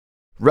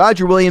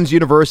Roger Williams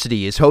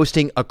University is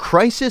hosting a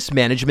crisis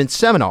management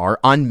seminar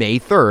on May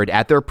 3rd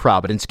at their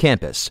Providence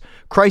campus.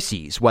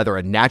 Crises, whether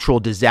a natural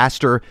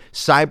disaster,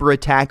 cyber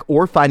attack,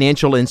 or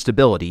financial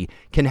instability,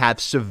 can have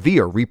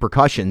severe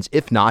repercussions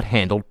if not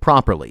handled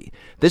properly.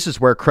 This is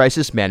where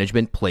crisis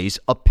management plays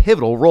a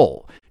pivotal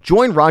role.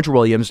 Join Roger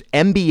Williams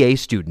MBA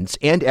students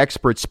and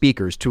expert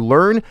speakers to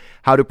learn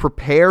how to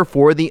prepare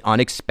for the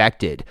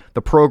unexpected.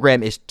 The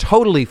program is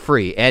totally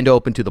free and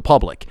open to the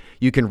public.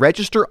 You can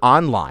register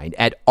online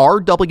at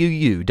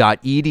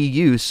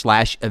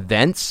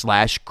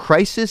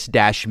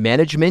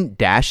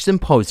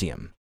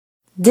rwu.edu/events/crisis-management-symposium.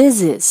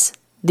 This is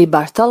the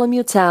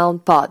Bartholomew Town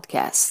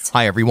Podcast.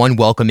 Hi, everyone.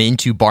 Welcome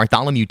into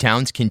Bartholomew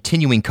Town's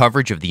continuing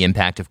coverage of the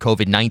impact of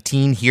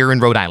COVID-19 here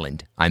in Rhode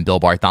Island. I'm Bill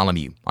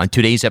Bartholomew. On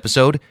today's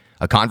episode,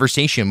 a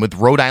conversation with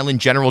Rhode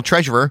Island General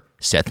Treasurer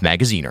Seth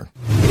Magaziner.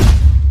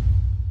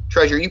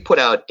 Treasurer,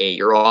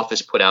 your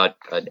office put out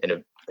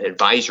an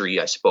advisory,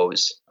 I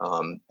suppose,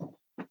 on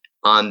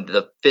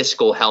the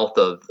fiscal health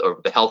or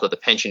the health of the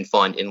pension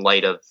fund in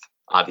light of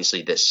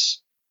obviously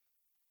this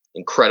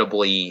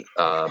incredibly,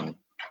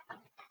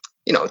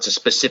 it's a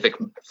specific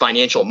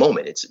financial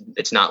moment.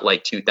 It's not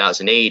like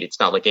 2008. It's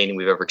not like anything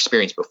we've ever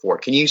experienced before.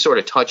 Can you sort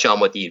of touch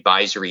on what the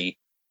advisory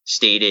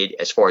stated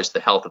as far as the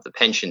health of the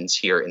pensions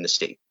here in the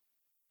state?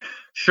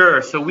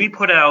 Sure. So we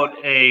put out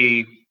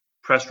a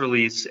press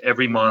release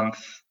every month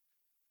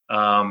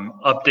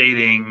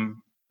updating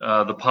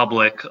the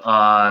public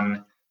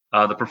on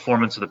the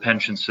performance of the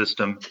pension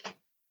system.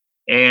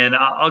 And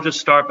I'll just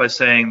start by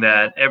saying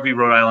that every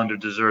Rhode Islander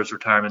deserves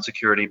retirement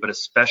security, but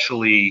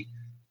especially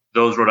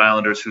those Rhode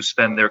Islanders who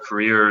spend their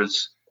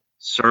careers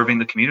serving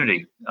the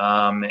community.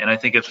 And I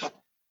think if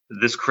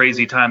this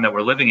crazy time that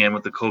we're living in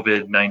with the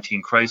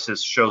COVID-19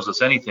 crisis shows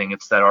us anything,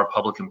 it's that our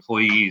public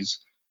employees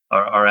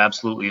are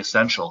absolutely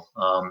essential.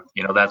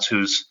 That's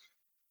who's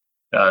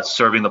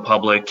serving the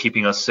public,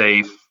 keeping us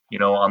safe,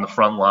 on the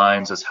front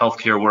lines as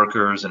healthcare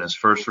workers and as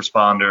first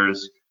responders,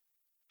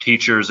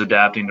 teachers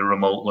adapting to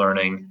remote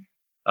learning.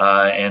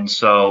 And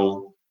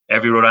so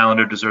every Rhode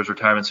Islander deserves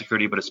retirement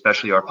security, but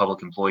especially our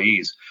public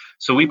employees.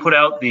 So we put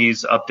out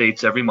these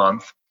updates every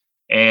month.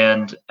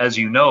 And as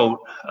you note,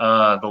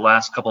 the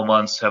last couple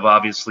months have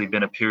obviously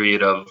been a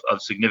period of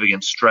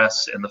significant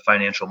stress in the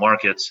financial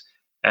markets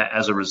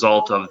as a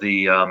result of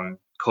the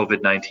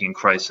COVID-19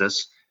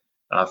 crisis.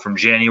 From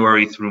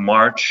January through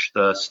March,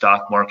 the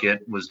stock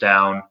market was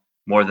down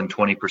more than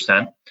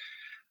 20%.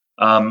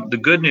 The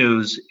good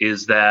news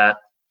is that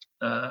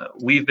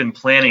we've been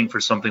planning for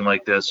something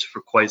like this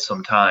for quite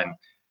some time.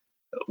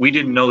 We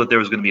didn't know that there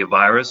was going to be a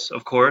virus,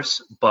 of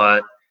course,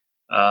 but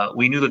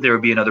we knew that there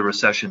would be another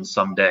recession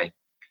someday.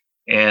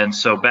 And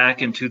so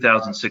back in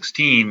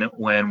 2016,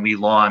 when we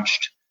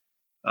launched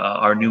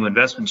our new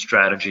investment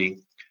strategy,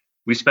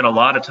 we spent a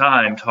lot of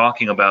time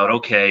talking about,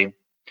 okay,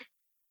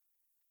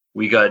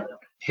 we got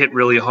hit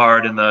really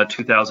hard in the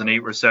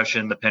 2008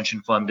 recession. The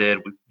pension fund did.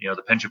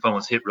 The pension fund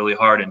was hit really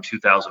hard in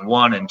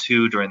 2001 and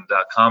 2 during the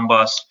dot-com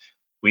bust.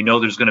 We know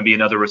there's going to be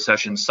another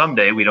recession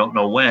someday. We don't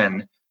know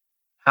when.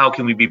 How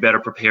can we be better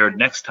prepared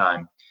next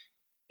time?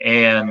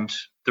 And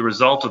the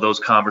result of those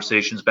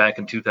conversations back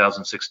in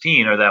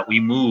 2016 are that we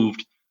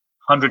moved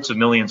hundreds of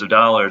millions of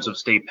dollars of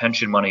state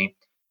pension money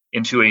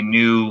into a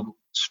new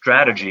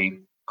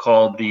strategy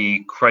called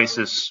the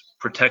crisis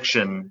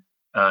protection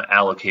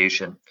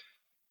allocation.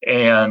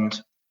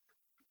 And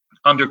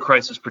under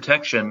crisis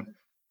protection,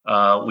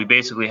 we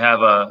basically have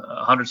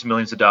hundreds of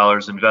millions of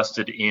dollars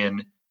invested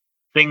in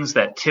things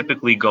that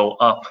typically go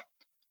up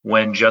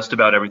when just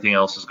about everything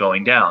else is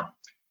going down.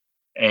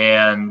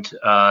 And,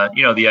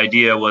 the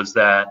idea was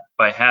that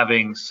by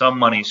having some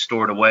money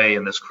stored away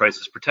in this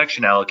crisis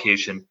protection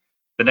allocation,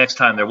 the next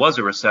time there was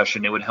a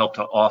recession, it would help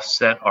to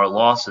offset our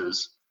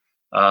losses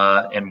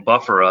and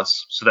buffer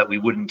us so that we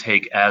wouldn't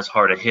take as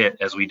hard a hit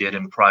as we did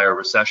in prior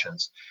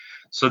recessions.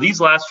 So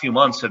these last few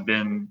months have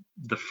been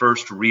the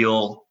first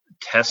real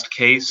test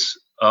case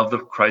of the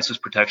crisis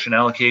protection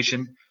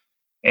allocation.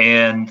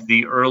 And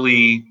the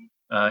early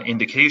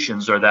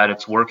indications are that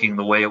it's working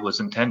the way it was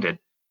intended.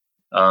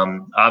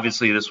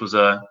 Obviously, this was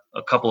a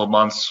couple of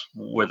months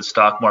where the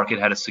stock market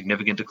had a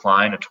significant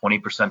decline, a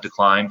 20%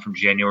 decline from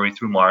January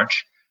through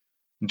March.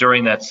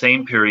 During that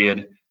same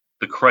period,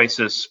 the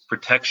crisis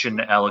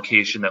protection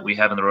allocation that we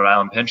have in the Rhode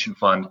Island Pension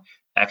Fund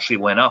actually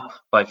went up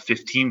by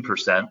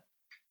 15%.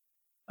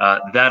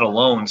 That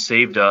alone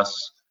saved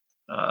us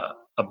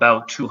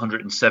about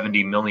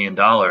 $270 million.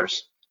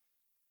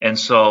 And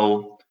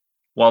so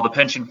while the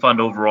pension fund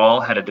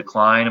overall had a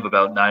decline of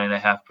about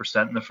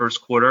 9.5% in the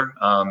first quarter,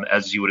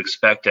 as you would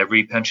expect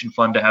every pension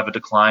fund to have a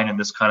decline in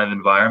this kind of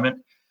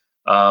environment,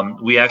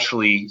 we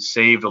actually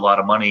saved a lot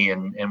of money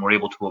and were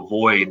able to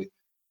avoid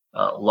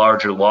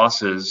larger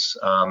losses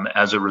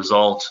as a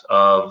result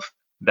of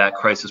that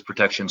crisis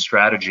protection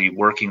strategy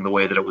working the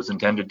way that it was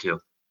intended to.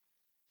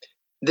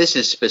 This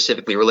is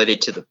specifically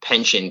related to the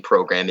pension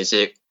program. Is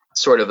it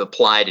sort of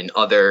applied in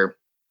other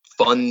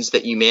funds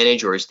that you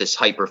manage, or is this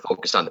hyper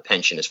focused on the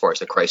pension as far as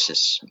the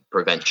crisis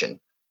prevention?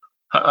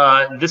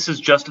 This is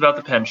just about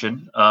the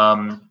pension.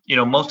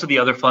 Most of the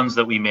other funds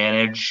that we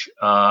manage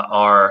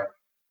are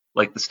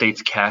like the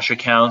state's cash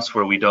accounts,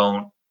 where we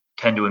don't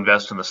tend to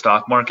invest in the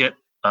stock market.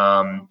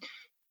 So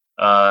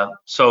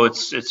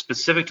it's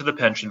specific to the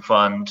pension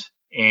fund,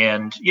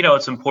 and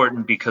it's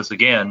important because,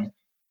 again,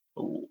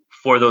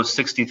 for those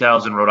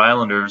 60,000 Rhode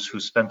Islanders who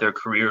spent their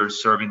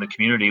careers serving the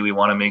community, we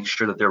want to make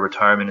sure that their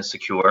retirement is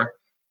secure,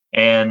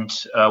 and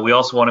we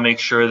also want to make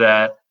sure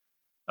that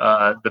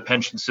the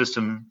pension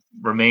system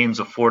remains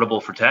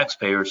affordable for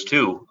taxpayers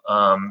too,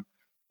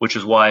 which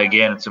is why,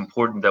 again, it's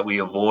important that we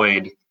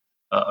avoid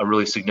a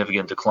really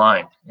significant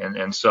decline.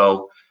 And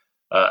so,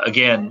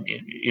 again,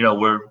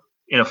 we're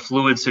in a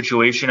fluid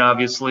situation,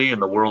 obviously,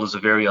 and the world is a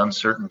very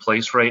uncertain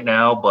place right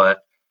now. But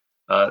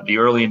the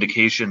early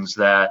indications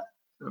that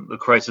the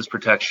crisis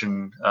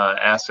protection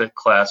asset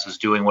class is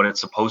doing what it's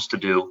supposed to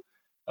do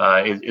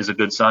is a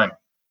good sign.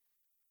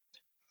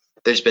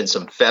 There's been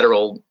some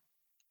federal,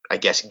 I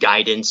guess,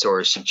 guidance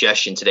or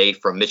suggestion today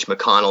from Mitch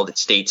McConnell that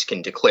states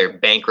can declare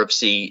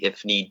bankruptcy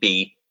if need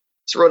be.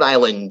 Is Rhode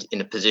Island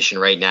in a position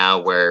right now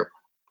where,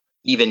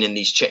 even in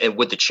these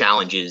with the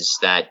challenges,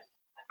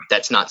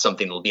 that's not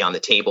something that will be on the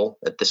table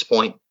at this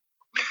point?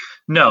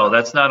 No,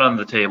 that's not on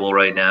the table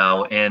right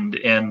now.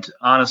 And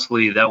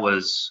honestly, that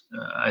was,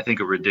 I think,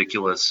 a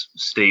ridiculous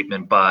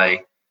statement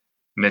by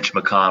Mitch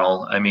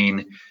McConnell. I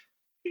mean,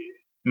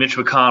 Mitch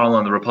McConnell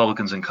and the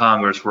Republicans in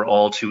Congress were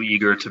all too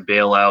eager to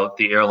bail out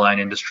the airline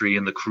industry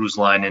and the cruise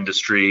line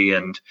industry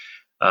and,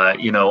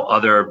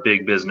 other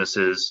big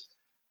businesses.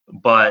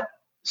 But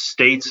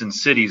states and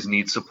cities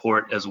need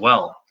support as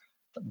well.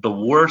 The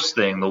worst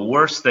thing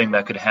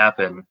that could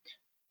happen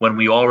when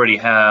we already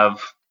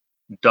have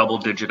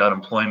double-digit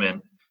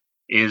unemployment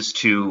is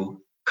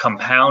to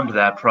compound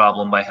that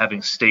problem by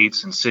having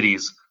states and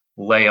cities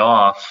lay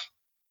off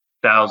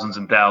thousands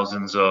and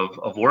thousands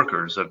of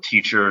workers, of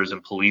teachers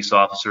and police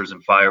officers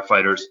and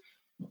firefighters.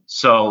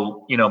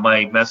 So,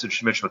 my message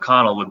to Mitch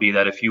McConnell would be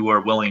that if you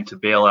are willing to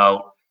bail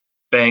out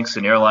banks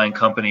and airline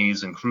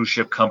companies and cruise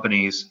ship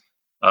companies,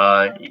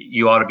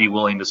 you ought to be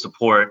willing to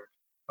support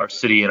our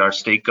city and our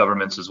state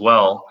governments as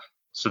well,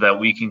 so that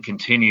we can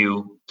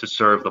continue to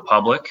serve the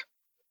public.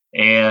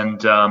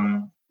 And,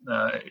 that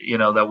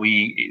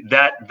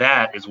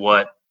is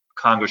what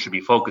Congress should be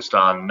focused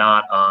on,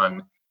 not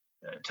on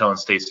telling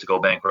states to go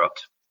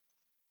bankrupt.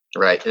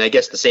 Right. And I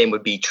guess the same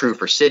would be true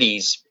for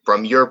cities.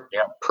 From your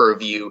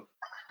purview,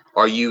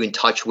 are you in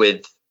touch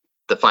with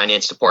the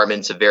finance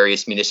departments of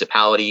various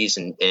municipalities?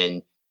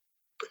 And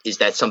is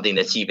that something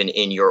that's even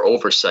in your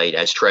oversight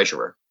as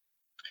treasurer?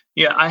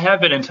 Yeah, I have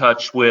been in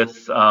touch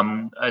with,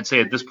 I'd say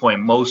at this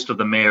point, most of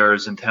the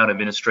mayors and town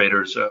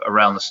administrators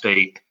around the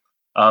state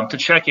to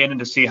check in and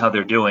to see how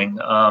they're doing.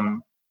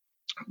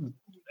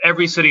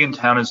 Every city and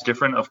town is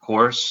different, of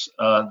course.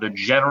 The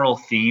general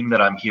theme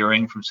that I'm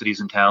hearing from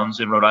cities and towns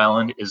in Rhode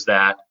Island is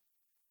that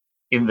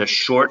in the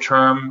short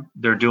term,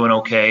 they're doing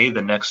okay.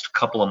 The next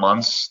couple of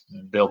months,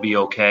 they'll be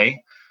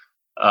okay.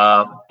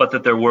 But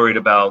that they're worried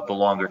about the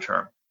longer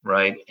term,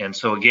 right? And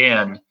so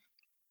again,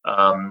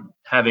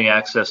 having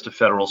access to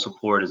federal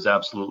support is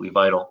absolutely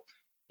vital.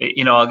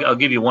 I'll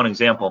give you one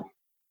example.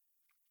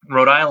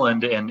 Rhode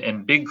Island,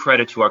 and big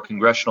credit to our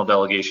congressional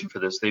delegation for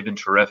this, they've been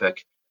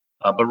terrific.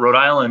 But Rhode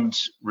Island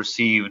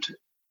received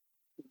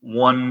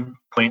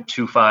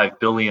 $1.25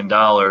 billion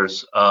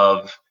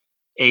of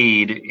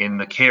aid in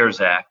the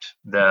CARES Act,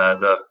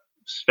 the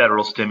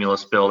federal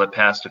stimulus bill that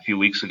passed a few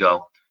weeks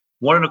ago.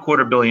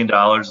 $1.25 billion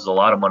is a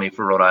lot of money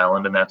for Rhode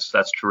Island, and that's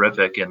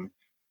terrific. And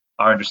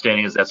our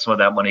understanding is that some of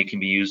that money can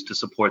be used to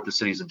support the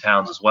cities and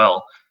towns as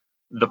well.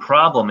 The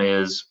problem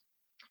is,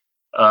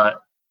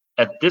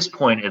 at this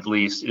point at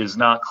least, it is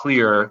not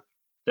clear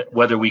that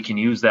whether we can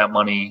use that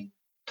money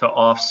to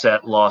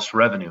offset lost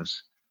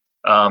revenues.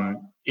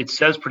 It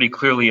says pretty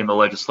clearly in the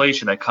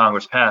legislation that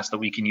Congress passed that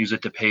we can use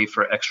it to pay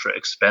for extra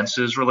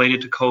expenses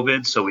related to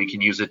COVID. So we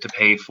can use it to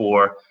pay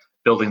for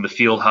building the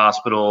field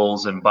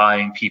hospitals and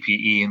buying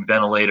PPE and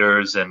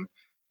ventilators, and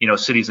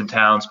cities and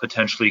towns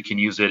potentially can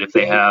use it if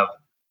they have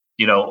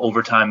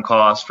overtime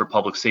costs for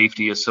public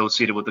safety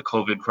associated with the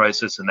COVID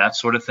crisis and that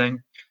sort of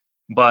thing.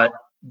 But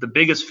the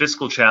biggest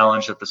fiscal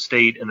challenge that the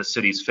state and the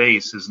cities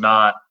face is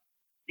not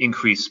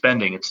increased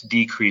spending, it's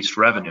decreased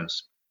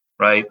revenues,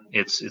 right?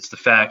 It's the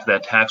fact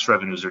that tax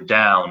revenues are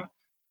down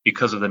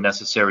because of the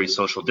necessary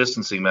social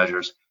distancing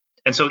measures.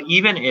 And so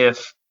even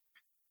if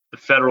the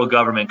federal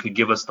government could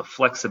give us the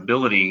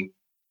flexibility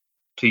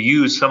to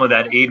use some of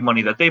that aid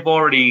money that they've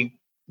already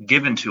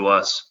given to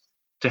us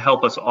to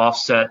help us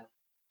offset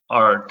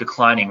our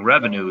declining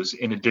revenues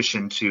in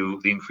addition to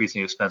the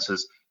increasing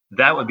expenses,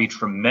 that would be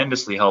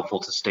tremendously helpful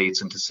to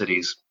states and to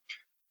cities.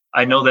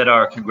 I know that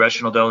our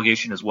congressional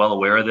delegation is well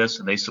aware of this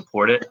and they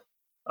support it.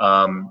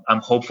 I'm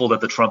hopeful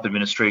that the Trump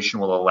administration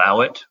will allow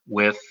it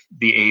with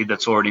the aid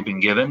that's already been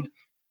given.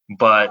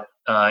 But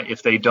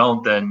if they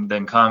don't,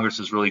 then Congress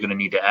is really going to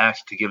need to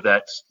act to give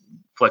that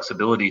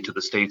flexibility to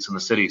the states and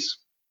the cities.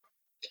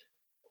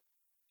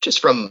 Just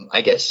from,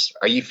 I guess,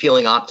 are you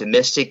feeling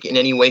optimistic in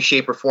any way,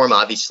 shape, or form?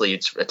 Obviously,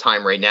 it's a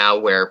time right now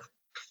where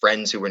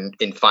friends who are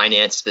in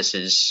finance, this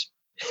is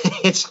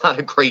it's not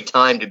a great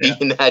time to be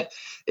in that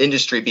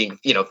industry. Being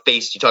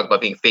faced, you talk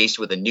about being faced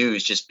with the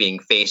news, just being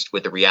faced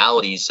with the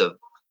realities of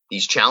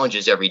these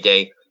challenges every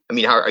day. I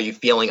mean, how are you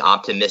feeling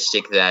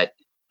optimistic that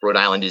Rhode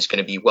Island is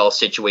going to be well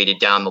situated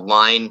down the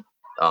line?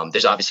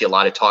 There's obviously a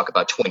lot of talk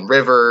about Twin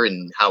River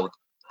and how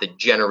the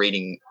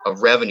generating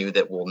of revenue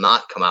that will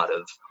not come out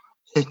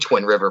of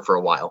Twin River for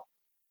a while.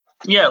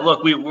 Yeah,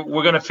 look,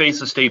 we're going to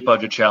face a state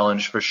budget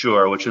challenge for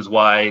sure, which is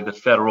why the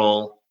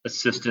federal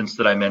assistance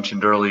that I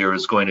mentioned earlier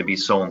is going to be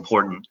so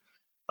important.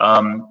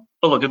 But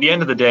look, at the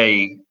end of the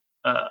day,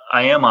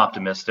 I am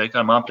optimistic.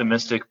 I'm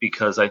optimistic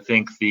because I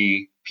think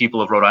the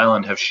people of Rhode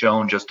Island have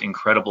shown just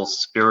incredible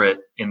spirit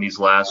in these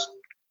last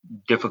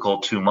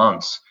difficult 2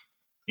 months.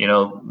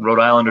 Rhode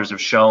Islanders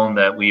have shown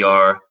that we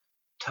are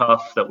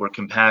tough, that we're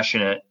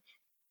compassionate,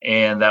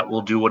 and that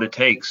we'll do what it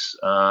takes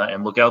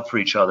and look out for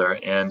each other.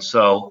 And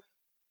so,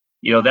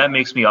 that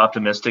makes me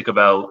optimistic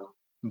about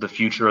the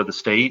future of the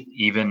state,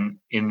 even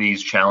in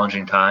these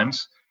challenging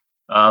times.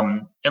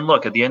 And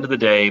look, at the end of the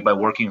day, by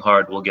working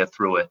hard, we'll get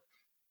through it.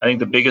 I think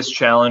the biggest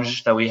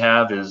challenge that we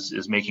have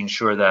is making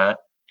sure that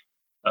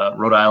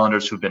Rhode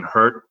Islanders who've been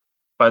hurt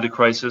by the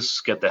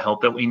crisis get the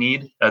help that they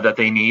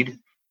need.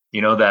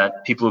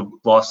 That people who've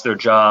lost their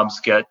jobs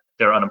get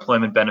their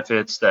unemployment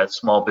benefits, that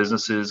small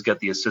businesses get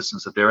the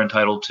assistance that they're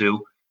entitled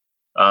to.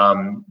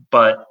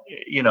 But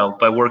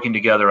by working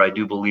together, I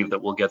do believe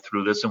that we'll get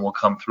through this and we'll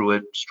come through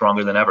it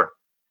stronger than ever.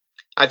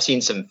 I've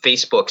seen some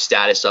Facebook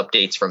status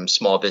updates from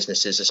small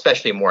businesses,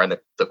 especially more in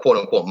the quote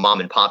unquote mom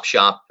and pop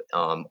shop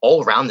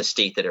all around the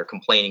state, that are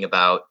complaining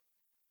about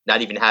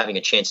not even having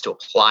a chance to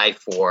apply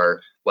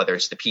for whether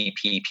it's the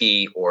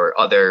PPP or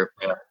other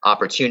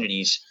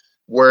opportunities.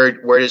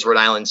 Where does Rhode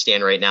Island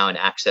stand right now in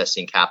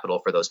accessing capital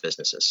for those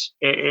businesses?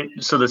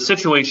 So the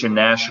situation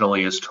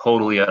nationally is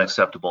totally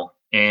unacceptable.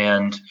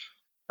 And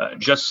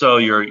just so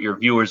your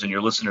viewers and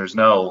your listeners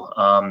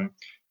know,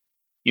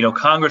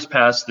 Congress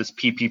passed this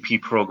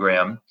PPP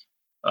program,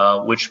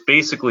 which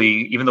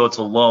basically, even though it's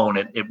a loan,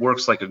 it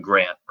works like a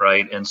grant,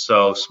 right? And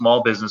so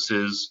small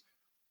businesses,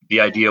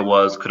 the idea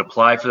was, could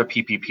apply for the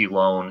PPP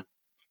loan,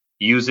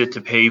 use it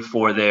to pay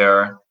for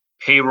their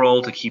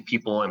payroll to keep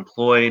people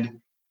employed,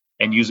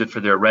 and use it for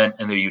their rent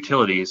and their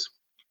utilities.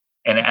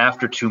 And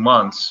after 2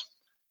 months,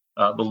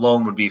 the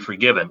loan would be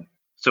forgiven.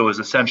 So it was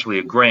essentially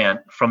a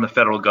grant from the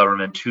federal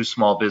government to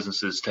small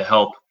businesses to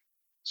help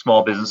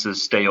small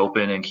businesses stay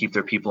open and keep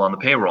their people on the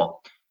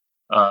payroll.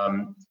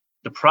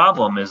 The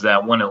problem is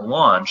that when it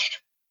launched,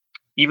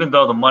 even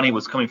though the money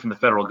was coming from the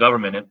federal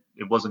government,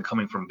 it wasn't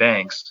coming from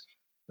banks.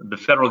 The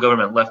federal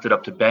government left it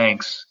up to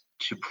banks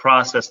to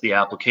process the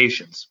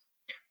applications.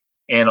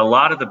 And a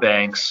lot of the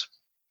banks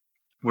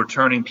were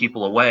turning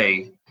people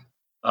away.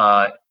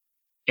 And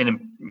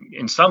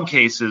in some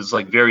cases,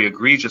 like very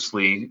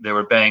egregiously, there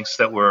were banks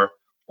that were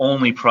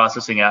only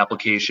processing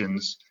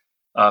applications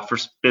for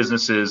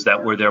businesses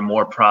that were their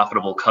more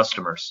profitable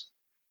customers,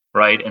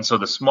 right? And so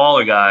the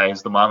smaller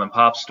guys, the mom and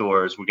pop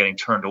stores, were getting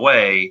turned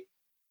away,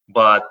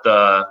 but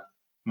the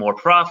more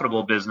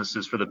profitable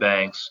businesses for the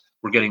banks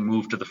were getting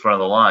moved to the front of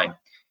the line.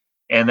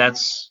 And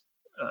that's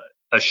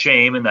a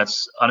shame, and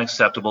that's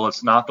unacceptable.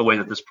 It's not the way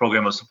that this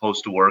program was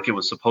supposed to work. It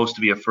was supposed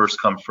to be a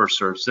first come, first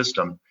served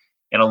system.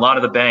 And a lot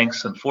of the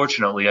banks,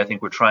 unfortunately, I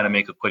think, were trying to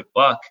make a quick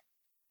buck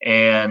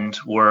and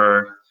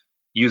were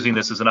using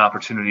this as an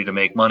opportunity to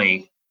make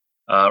money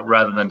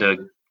rather than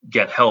to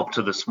get help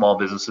to the small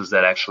businesses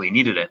that actually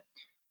needed it.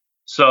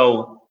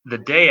 So the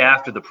day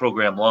after the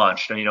program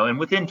launched, and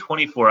within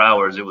 24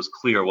 hours, it was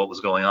clear what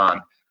was going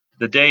on.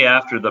 The day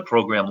after the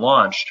program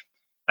launched,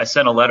 I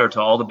sent a letter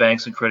to all the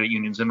banks and credit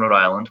unions in Rhode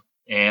Island,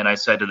 and I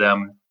said to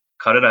them,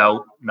 cut it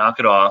out, knock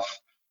it off,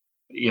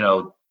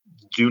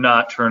 do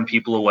not turn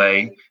people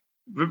away.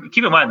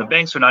 Keep in mind, the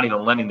banks are not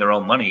even lending their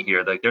own money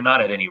here. Like, they're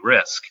not at any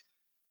risk.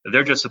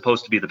 They're just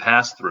supposed to be the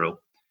pass-through.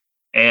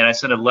 And I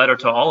sent a letter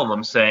to all of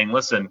them saying,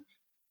 listen,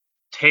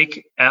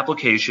 take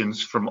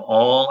applications from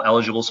all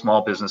eligible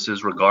small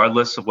businesses,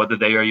 regardless of whether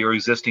they are your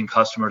existing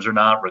customers or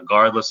not,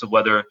 regardless of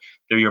whether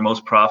they're your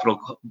most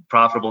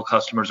profitable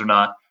customers or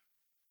not.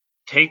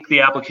 Take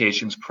the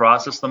applications,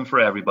 process them for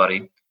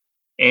everybody.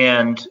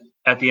 And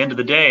at the end of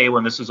the day,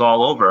 when this is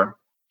all over,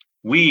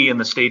 we in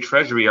the state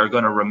treasury are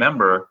going to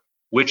remember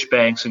which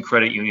banks and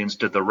credit unions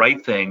did the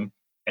right thing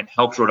and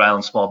helped Rhode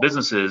Island small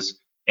businesses,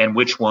 and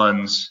which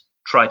ones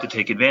tried to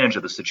take advantage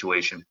of the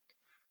situation.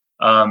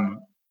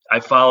 I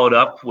followed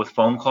up with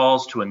phone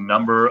calls to a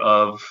number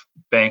of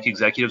bank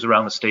executives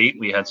around the state.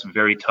 We had some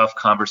very tough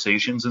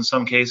conversations in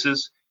some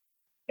cases.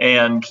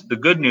 And the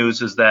good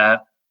news is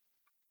that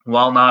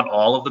while not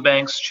all of the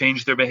banks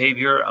changed their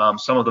behavior,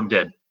 some of them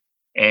did.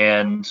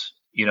 And,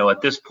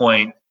 at this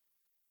point,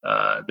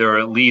 there are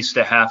at least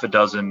a half a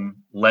dozen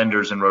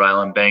lenders in Rhode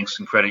Island, banks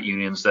and credit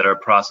unions, that are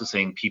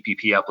processing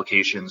PPP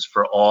applications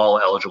for all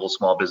eligible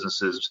small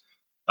businesses,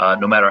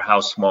 no matter how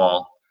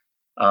small.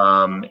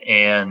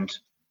 And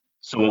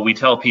so what we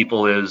tell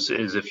people is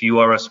if you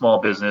are a small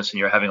business and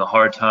you're having a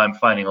hard time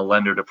finding a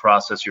lender to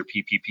process your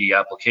PPP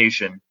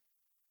application,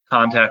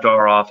 contact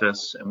our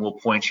office, and we'll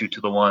point you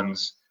to the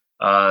ones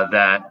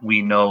that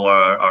we know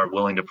are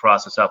willing to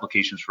process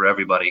applications for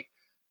everybody.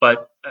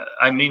 But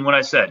I mean, when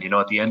I said,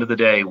 at the end of the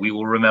day, we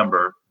will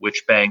remember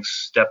which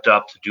banks stepped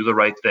up to do the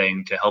right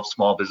thing to help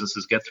small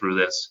businesses get through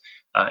this,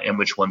 and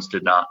which ones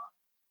did not.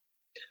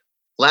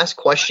 Last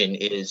question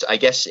is, I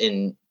guess,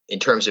 in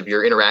terms of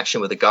your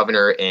interaction with the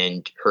governor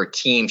and her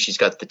team, she's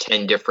got the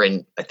 10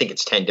 different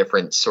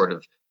sort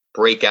of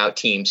breakout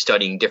teams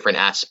studying different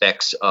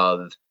aspects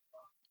of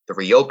the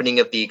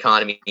reopening of the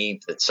economy,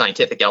 the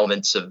scientific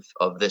elements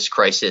of this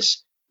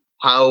crisis.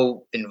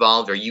 How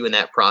involved are you in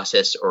that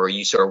process, or are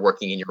you sort of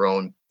working in your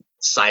own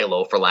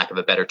silo, for lack of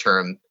a better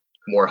term,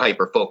 more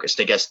hyper-focused?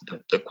 I guess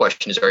the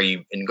question is, are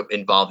you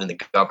involved in the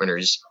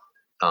governor's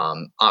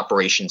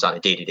operations on a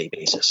day-to-day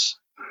basis?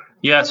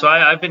 Yeah, so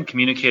I've been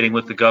communicating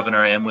with the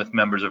governor and with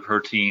members of her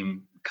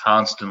team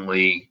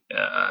constantly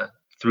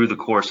through the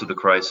course of the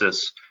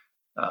crisis.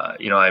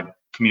 I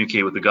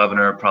communicate with the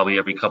governor probably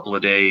every couple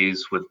of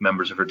days, with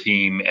members of her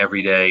team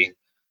every day.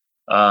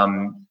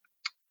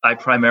 I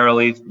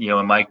primarily,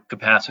 in my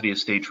capacity as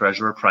state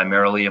treasurer,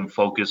 primarily am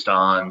focused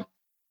on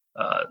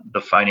the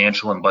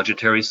financial and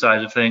budgetary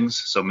side of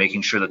things. So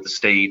making sure that the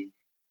state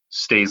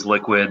stays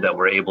liquid, that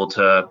we're able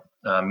to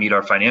meet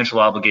our financial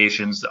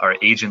obligations, our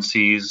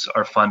agencies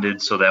are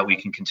funded so that we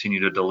can continue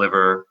to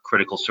deliver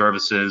critical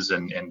services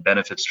and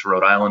benefits to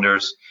Rhode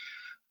Islanders.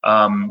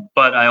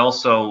 But I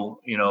also,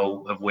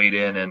 have weighed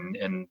in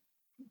and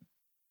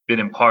been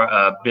in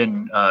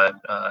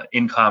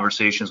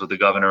conversations with the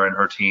governor and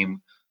her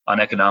team on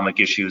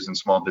economic issues and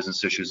small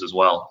business issues as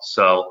well.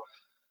 So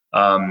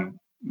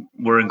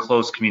we're in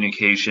close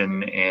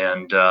communication,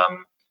 and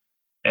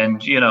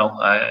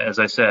as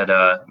I said,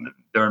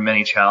 there are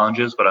many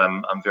challenges, but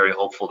I'm very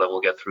hopeful that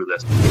we'll get through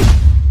this.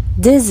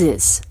 This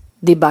is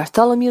the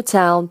Bartholomew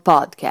Town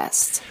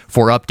Podcast.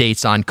 For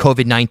updates on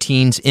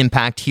COVID-19's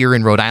impact here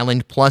in Rhode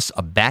Island, plus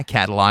a back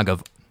catalog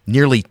of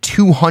nearly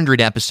 200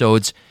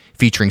 episodes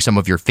featuring some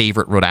of your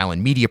favorite Rhode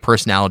Island media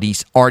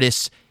personalities,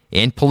 artists,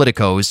 and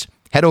politicos,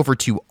 head over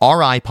to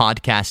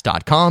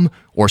ripodcast.com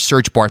or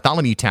search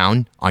Bartholomew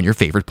Town on your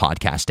favorite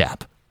podcast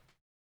app.